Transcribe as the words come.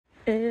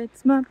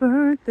It's my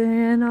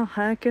birthday and I'll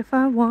hike if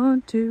I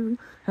want to.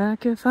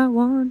 Hike if I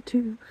want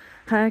to.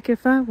 Hike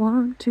if I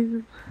want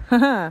to.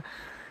 Haha.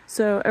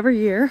 So every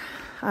year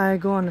I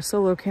go on a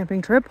solo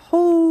camping trip.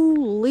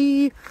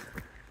 Holy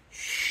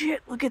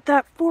shit, look at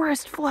that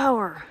forest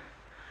flower.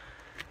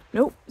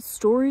 Nope,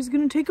 story's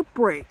gonna take a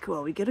break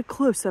while we get a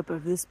close-up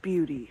of this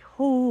beauty.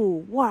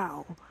 Oh,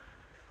 wow.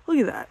 Look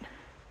at that.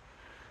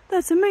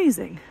 That's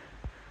amazing.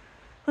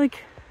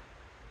 Like,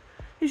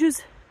 it's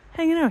just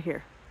hanging out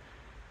here.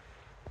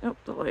 Oh,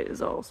 the light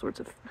is all sorts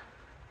of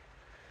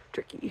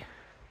tricky.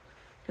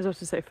 I was about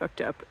to say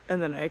fucked up,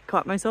 and then I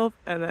caught myself,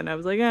 and then I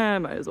was like, I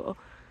might as well.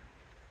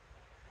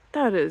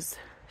 That is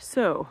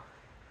so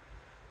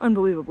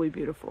unbelievably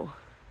beautiful.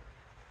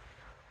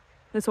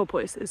 This whole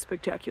place is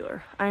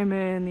spectacular. I'm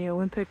in the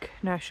Olympic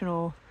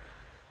National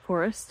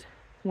Forest,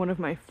 one of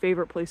my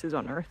favorite places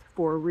on earth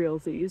for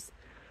realsies.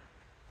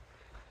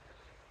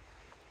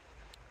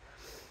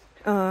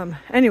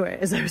 Anyway,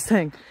 as I was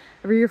saying,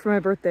 every year for my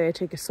birthday I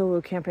take a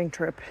solo camping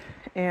trip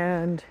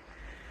and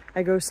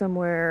I go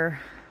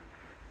somewhere,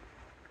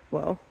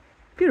 well,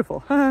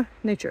 beautiful.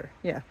 Nature,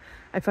 yeah.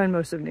 I find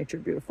most of nature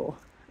beautiful.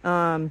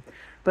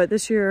 But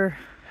this year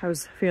I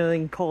was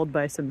feeling called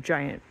by some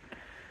giant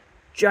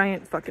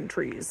fucking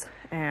trees,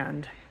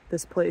 and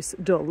this place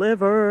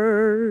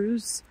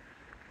delivers.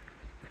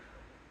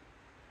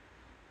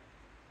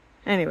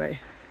 Anyway,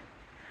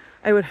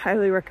 I would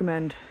highly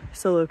recommend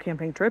solo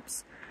camping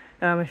trips.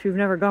 If you've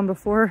never gone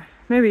before,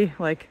 maybe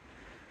like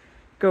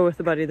go with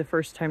a buddy the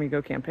first time you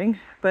go camping.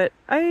 But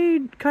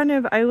I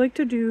like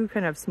to do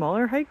kind of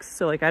smaller hikes,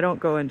 so like I don't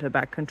go into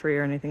backcountry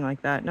or anything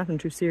like that, nothing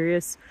too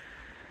serious,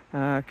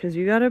 because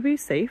you gotta be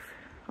safe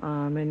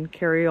and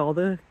carry all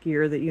the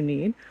gear that you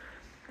need.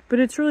 But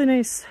it's really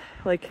nice.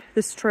 Like,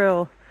 this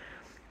trail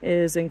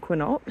is in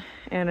Quinault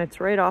and it's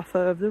right off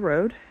of the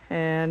road,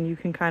 and you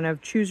can kind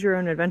of choose your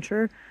own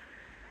adventure.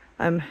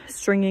 I'm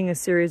stringing a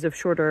series of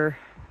shorter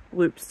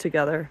loops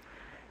together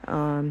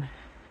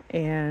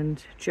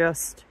and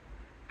just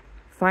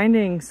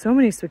finding so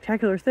many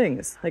spectacular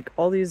things. Like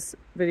all these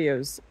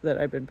videos that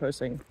I've been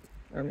posting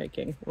or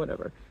making,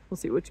 whatever. We'll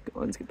see which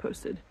ones get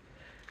posted.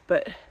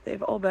 But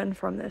they've all been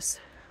from this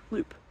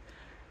loop.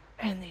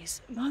 And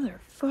these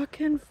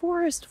motherfucking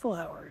forest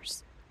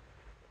flowers.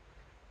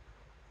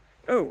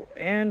 Oh,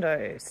 and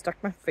I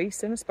stuck my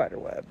face in a spider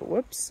web.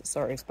 Whoops,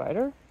 sorry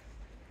spider.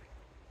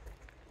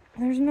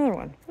 And there's another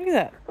one. Look at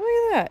that, look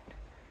at that.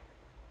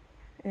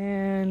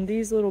 And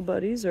these little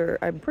buddies are,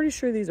 I'm pretty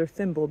sure these are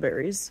thimble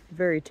berries.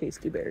 Very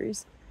tasty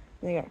berries.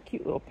 And they got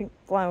cute little pink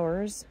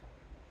flowers.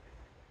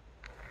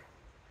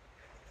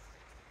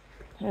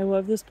 I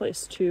love this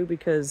place too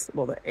because,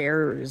 well, the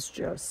air is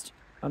just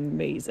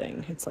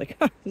amazing. It's like,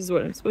 this is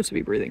what I'm supposed to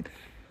be breathing.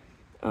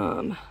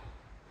 The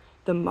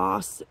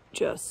moss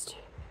just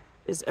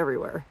is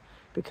everywhere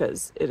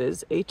because it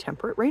is a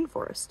temperate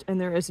rainforest,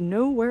 and there is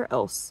nowhere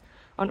else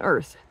on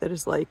earth that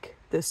is like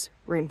this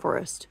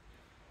rainforest.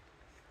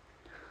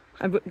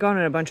 I've gone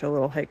on a bunch of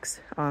little hikes.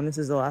 This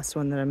is the last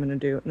one that I'm gonna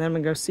do, and then I'm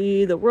gonna go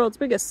see the world's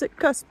biggest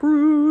Sitka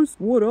spruce.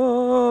 What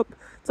up?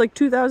 It's like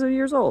 2,000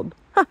 years old.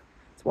 Ha!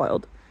 It's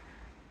wild.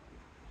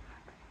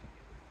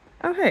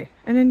 Oh hey,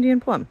 an Indian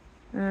plum.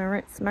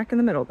 Right smack in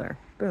the middle there.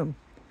 Boom.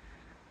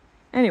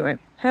 Anyway,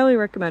 highly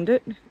recommend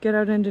it. Get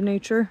out into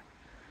nature.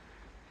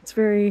 It's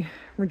very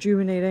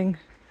rejuvenating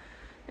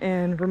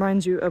and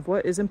reminds you of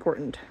what is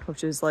important,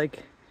 which is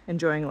like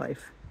enjoying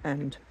life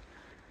and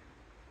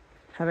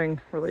having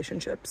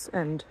relationships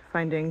and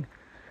finding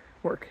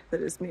work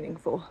that is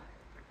meaningful.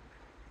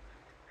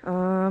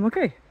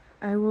 Okay,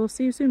 I will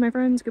see you soon, my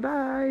friends.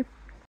 Goodbye.